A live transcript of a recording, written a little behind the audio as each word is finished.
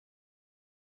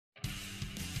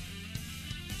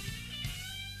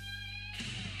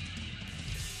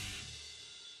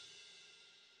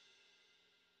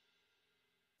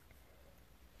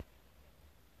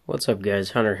What's up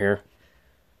guys, Hunter here.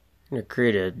 I'm going to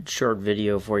create a short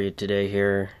video for you today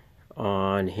here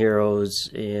on heroes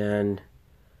and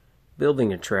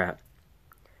building a trap.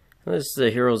 This is the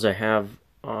heroes I have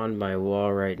on my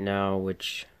wall right now,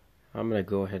 which I'm going to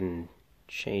go ahead and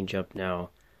change up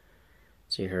now.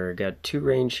 See here, I got 2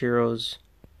 range heroes,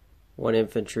 1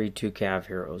 infantry, 2 cav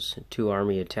heroes, 2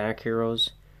 army attack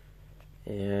heroes,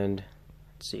 and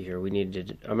let's see here, I'm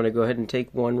going to go ahead and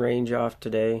take 1 range off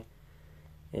today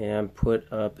and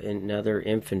put up another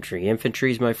infantry.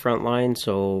 Infantry is my front line,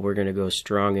 so we're going to go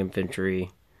strong infantry.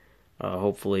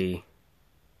 Hopefully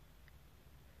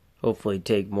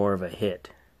take more of a hit.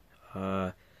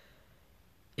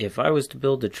 If I was to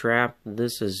build a trap,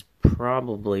 this is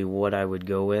probably what I would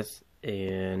go with,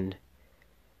 and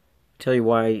tell you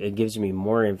why. It gives me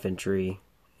more infantry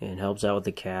and helps out with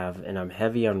the cav, and I'm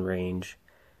heavy on range,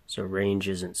 so range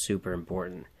isn't super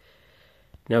important.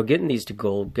 Now, getting these to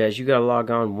gold, guys, you gotta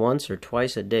log on once or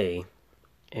twice a day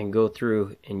and go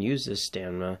through and use this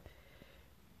stamina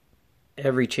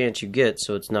every chance you get,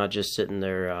 so it's not just sitting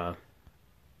there,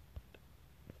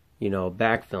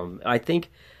 backfilm. I think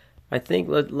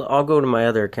I'll go to my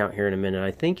other account here in a minute.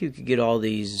 I think you could get all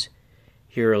these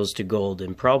heroes to gold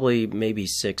in probably maybe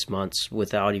 6 months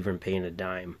without even paying a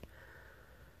dime.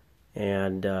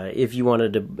 And if you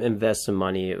wanted to invest some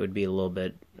money, it would be a little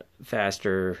bit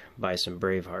faster. Buy some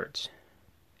brave hearts.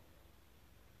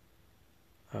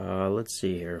 Let's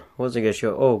see here. What was I going to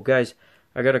show? Oh, guys,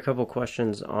 I got a couple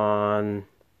questions on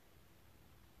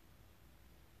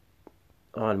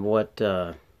what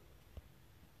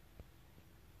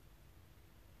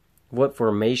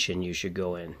formation you should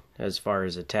go in as far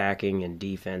as attacking and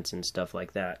defense and stuff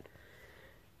like that.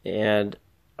 And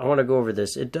I want to go over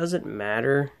this. It doesn't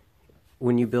matter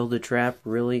when you build a trap,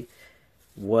 really,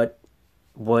 what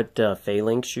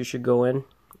phalanx you should go in.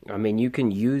 I mean, you can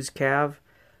use cav.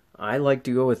 I like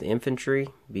to go with infantry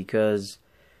because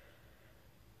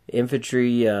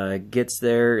infantry gets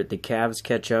there, the cavs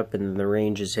catch up, and then the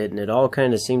range is hit, and it all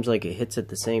kind of seems like it hits at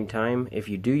the same time. If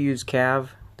you do use cav,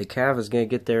 the cav is going to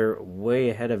get there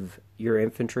way ahead of your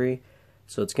infantry,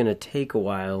 so it's going to take a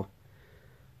while.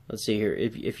 Let's see here.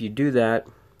 If you do that,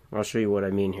 I'll show you what I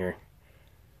mean here.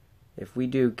 If we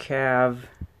do cav,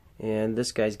 and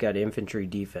this guy's got infantry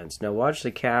defense. Now watch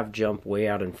the cav jump way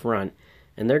out in front,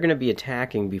 and they're going to be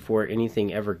attacking before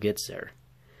anything ever gets there.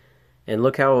 And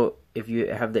look how, if you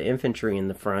have the infantry in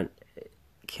the front,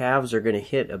 cavs are going to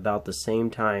hit about the same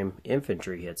time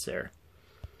infantry hits there.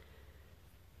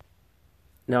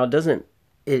 Now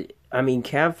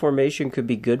cav formation could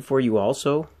be good for you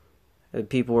also.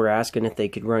 People were asking if they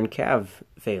could run cav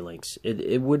phalanx.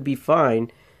 It would be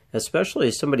fine. Especially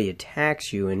if somebody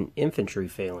attacks you in infantry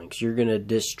phalanx, you're going to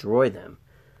destroy them.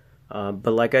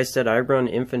 But like I said, I run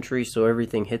infantry so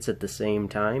everything hits at the same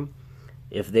time.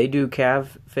 If they do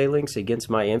cav phalanx against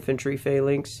my infantry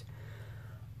phalanx,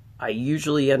 I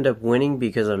usually end up winning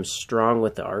because I'm strong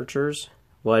with the archers.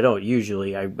 Well, I don't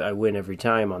usually. I win every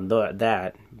time on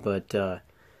that. But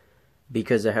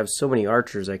because I have so many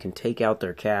archers, I can take out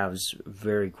their cavs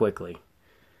very quickly.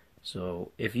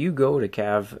 So if you go to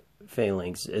cav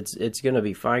phalanx, it's going to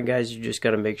be fine, guys. You just got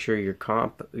to make sure your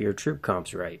troop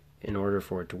comp's right in order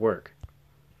for it to work.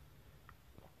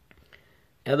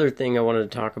 Other thing I wanted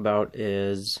to talk about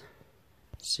is,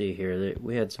 let's see here,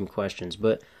 we had some questions,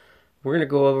 but we're going to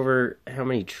go over how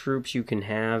many troops you can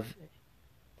have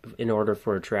in order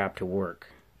for a trap to work.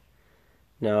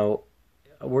 Now,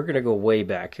 we're going to go way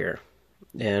back here,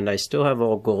 and I still have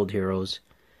all gold heroes.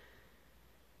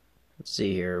 Let's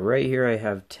see here. Right here I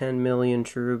have 10 million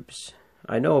troops.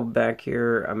 I know back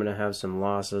here I'm going to have some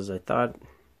losses. I thought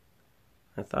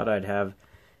I'd have...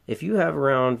 If you have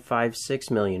around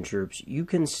 5-6 million troops, you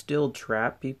can still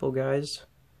trap people, guys.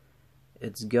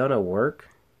 It's gonna work.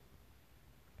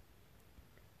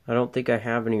 I don't think I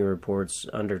have any reports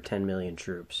under 10 million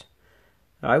troops.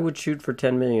 I would shoot for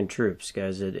 10 million troops,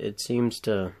 guys. It seems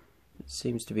to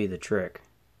be the trick.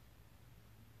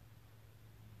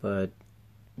 But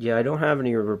yeah, I don't have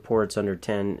any reports under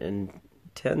 10, and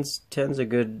 10's a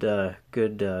good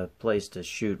place to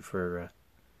shoot for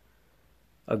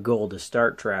a goal to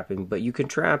start trapping. But you can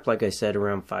trap, like I said,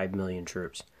 around 5 million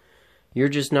troops. You're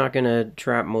just not going to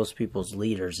trap most people's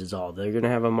leaders is all. They're going to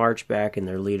have a march back, and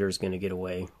their leader's going to get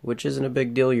away, which isn't a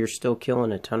big deal. You're still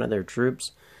killing a ton of their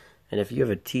troops, and if you have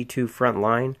a T2 front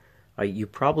line, you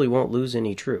probably won't lose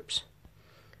any troops.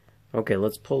 Okay,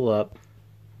 let's pull up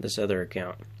this other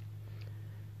account.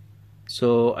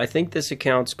 So I think this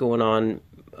account's going on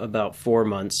about 4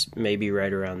 months, maybe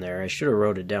right around there. I should have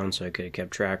wrote it down so I could have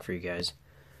kept track for you guys.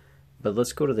 But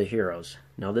let's go to the heroes.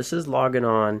 Now this is logging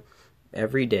on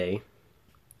every day.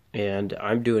 And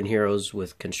I'm doing heroes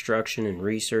with construction and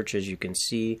research, as you can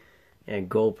see, and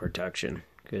gold production,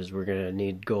 because we're going to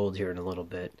need gold here in a little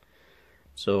bit.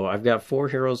 So I've got 4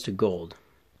 heroes to gold.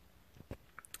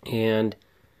 And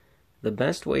the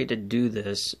best way to do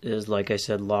this is, like I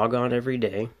said, log on every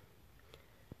day.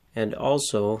 And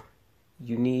also,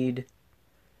 you need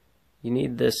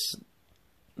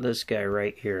this guy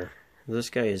right here. This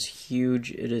guy is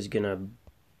huge. It is going to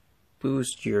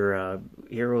boost your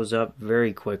heroes up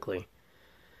very quickly.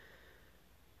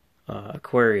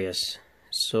 Aquarius.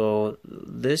 So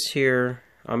this here,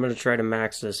 I'm going to try to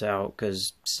max this out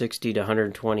because 60 to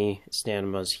 120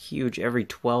 stamina is huge every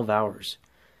 12 hours.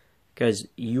 Guys,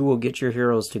 you will get your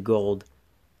heroes to gold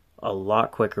a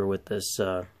lot quicker with this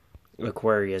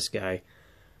Aquarius guy.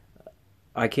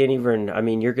 I can't even, I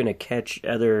mean, you're going to catch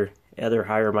other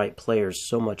higher might players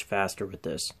so much faster with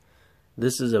this.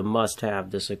 This is a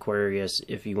must-have, this Aquarius,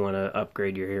 if you want to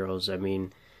upgrade your heroes. I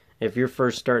mean, if you're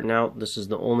first starting out, this is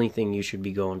the only thing you should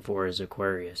be going for is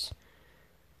Aquarius.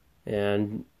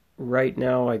 And right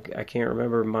now, I can't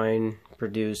remember, mine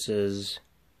produces,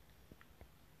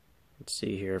 let's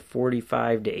see here,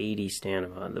 45 to 80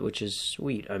 stamina, which is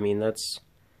sweet. I mean, that's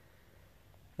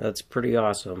pretty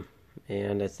awesome.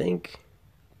 And I think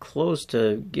close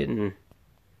to getting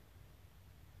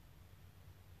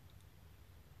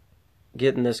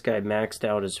this guy maxed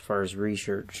out as far as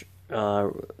research.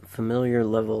 Familiar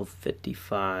level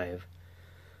 55.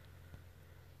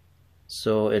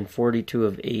 So, and 42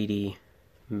 of 80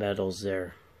 medals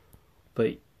there.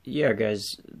 But yeah,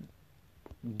 guys,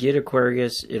 get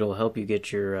Aquarius. It'll help you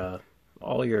get your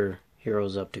all your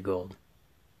heroes up to gold.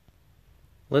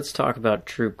 Let's talk about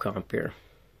troop comp here.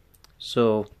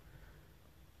 So,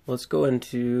 let's go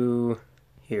into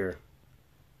here.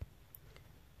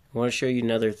 I want to show you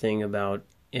another thing about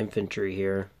infantry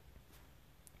here,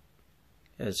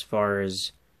 as far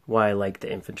as why I like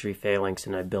the infantry phalanx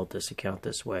and I built this account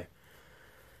this way.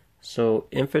 So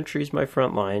infantry is my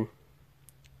front line,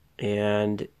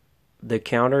 and the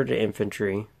counter to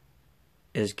infantry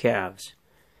is calves.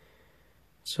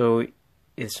 So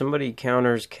if somebody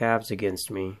counters calves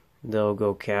against me, they'll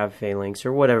go cav phalanx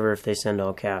or whatever if they send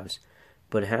all calves.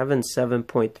 But having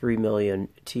 7.3 million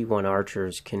T1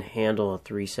 archers can handle a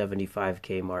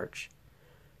 375k march.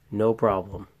 No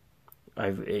problem.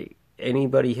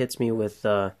 Anybody hits me with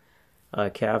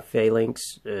cav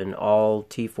phalanx and all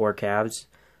T4 calves,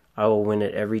 I will win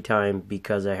it every time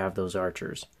because I have those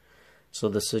archers. So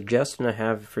the suggestion I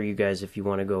have for you guys, if you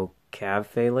want to go cav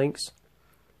phalanx,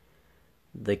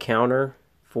 the counter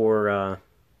for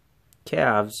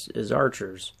calves is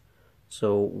archers.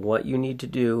 So what you need to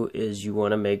do is you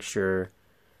want to make sure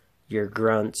your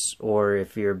grunts, or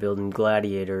if you're building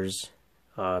gladiators,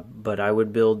 but I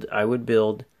would build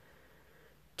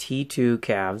T2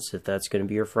 calves if that's going to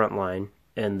be your front line,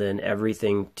 and then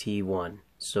everything T1.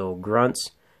 So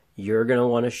grunts, you're going to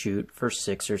want to shoot for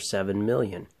 6 or 7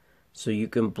 million, so you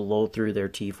can blow through their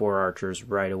T4 archers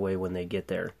right away when they get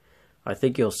there. I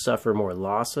think you'll suffer more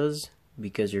losses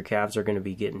because your calves are going to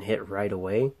be getting hit right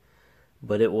away,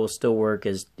 but it will still work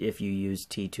as if you use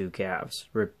T2 calves,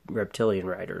 reptilian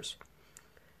riders.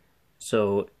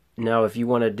 So now if you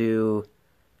want to do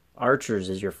archers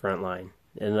as your front line,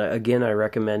 and again I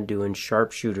recommend doing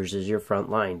sharpshooters as your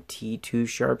front line, T2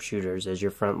 sharpshooters as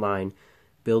your front line,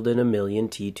 build in 1 million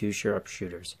T2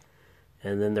 sharpshooters.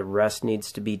 And then the rest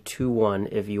needs to be T1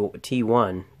 if you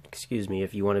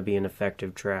want to be an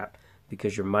effective trap,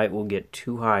 because your might will get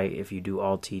too high if you do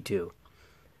all T2.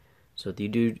 So if you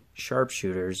do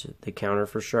sharpshooters, the counter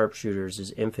for sharpshooters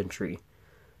is infantry.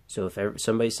 So if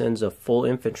somebody sends a full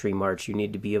infantry march, you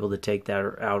need to be able to take that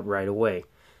out right away.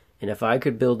 And if I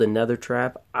could build another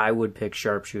trap, I would pick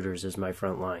sharpshooters as my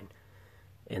front line.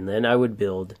 And then I would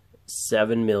build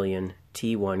 7 million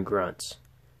T1 grunts.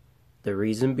 The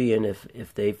reason being,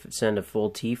 if they send a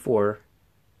full T4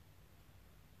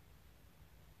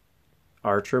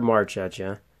 archer march at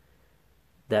you,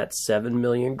 that 7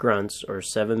 million grunts, or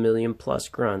 7 million plus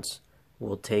grunts,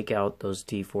 will take out those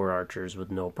T4 archers with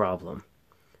no problem.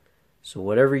 So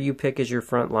whatever you pick as your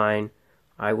front line,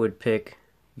 I would pick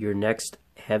your next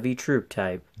heavy troop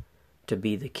type to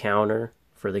be the counter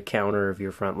for the counter of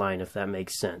your front line, if that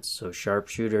makes sense. So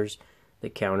sharpshooters, the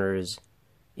counter is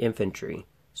infantry.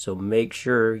 So make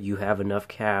sure you have enough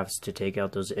calves to take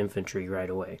out those infantry right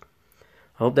away.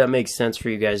 I hope that makes sense for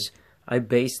you guys. I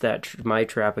based my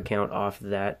trap account off of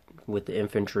that with the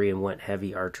infantry and went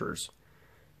heavy archers.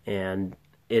 And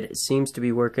it seems to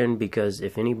be working, because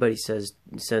if anybody sends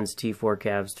T4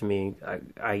 calves to me,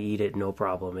 I eat it no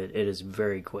problem. It is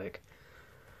very quick.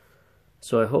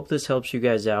 So I hope this helps you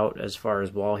guys out as far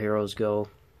as wall heroes go.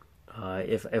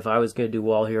 If I was going to do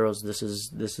wall heroes, this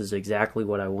is exactly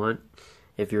what I want.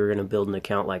 If you're going to build an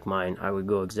account like mine, I would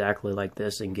go exactly like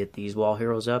this and get these wall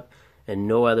heroes up, and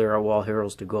no other wall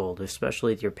heroes to gold.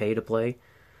 Especially if you're pay to play,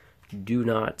 do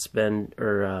not spend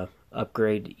or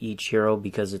upgrade each hero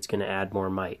because it's going to add more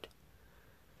might.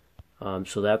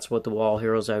 So that's what the wall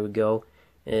heroes I would go.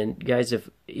 And guys, if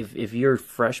you're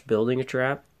fresh building a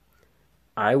trap,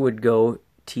 I would go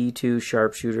T2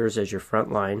 sharpshooters as your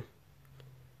front line,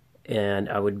 and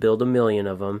I would build 1,000,000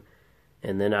 of them,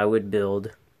 and then I would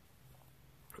build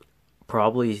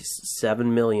probably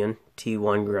 7,000,000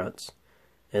 T1 grunts,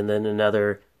 and then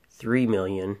another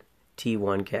 3,000,000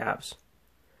 T1 calves.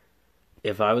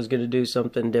 If I was going to do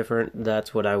something different,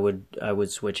 that's what I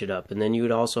would switch it up. And then you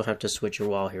would also have to switch your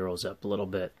wall heroes up a little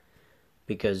bit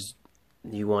because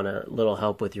you want a little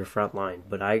help with your front line.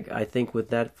 But I think with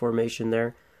that formation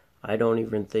there, I don't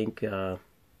even think the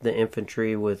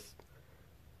infantry with...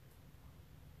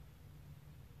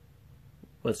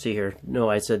 Let's see here. No,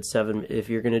 I said 7. If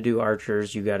you're going to do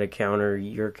archers, you got to counter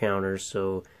your counters,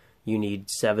 so you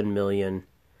need 7,000,000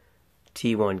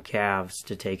 T1 calves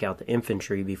to take out the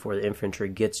infantry before the infantry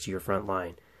gets to your front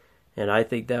line. And I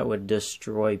think that would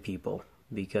destroy people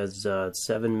because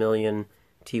 7,000,000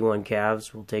 T1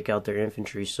 calves will take out their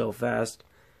infantry so fast.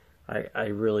 I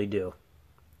really do.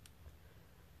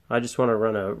 I just want to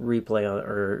run a replay on,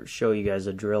 or show you guys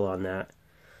a drill on that.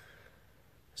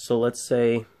 So let's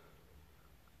say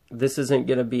this isn't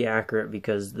going to be accurate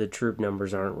because the troop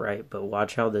numbers aren't right, but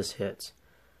watch how this hits.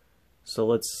 So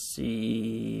let's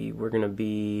see, we're going to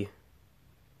be,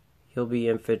 he'll be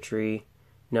infantry.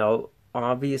 Now,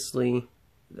 obviously,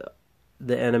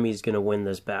 the enemy's going to win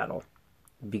this battle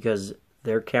because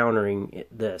they're countering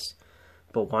this.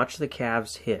 But watch the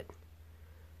calves hit.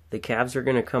 The calves are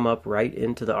going to come up right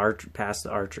into the past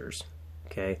the archers.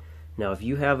 Okay. Now, if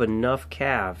you have enough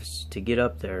calves to get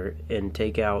up there and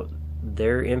take out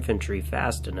their infantry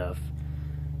fast enough,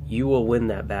 you will win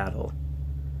that battle.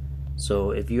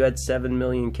 So if you had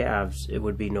 7,000,000 calves, it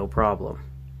would be no problem.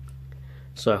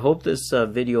 So I hope this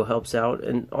video helps out.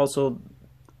 And also,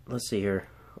 let's see here.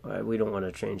 We don't want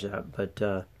to change that,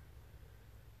 but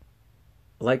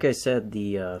like I said,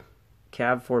 the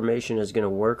cav formation is going to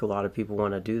work. A lot of people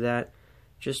want to do that.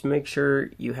 Just make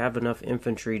sure you have enough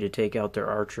infantry to take out their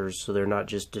archers so they're not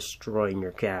just destroying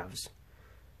your calves.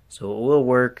 So it will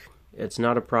work. It's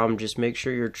not a problem. Just make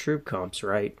sure your troop comp's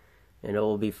right, and it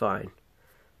will be fine.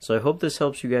 So I hope this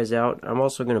helps you guys out. I'm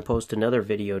also going to post another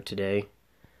video today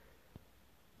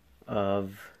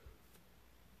of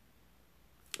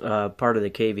part of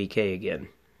the KVK again.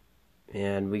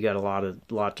 And we got a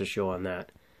lot to show on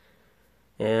that.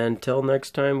 And until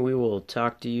next time, we will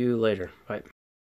talk to you later. Bye.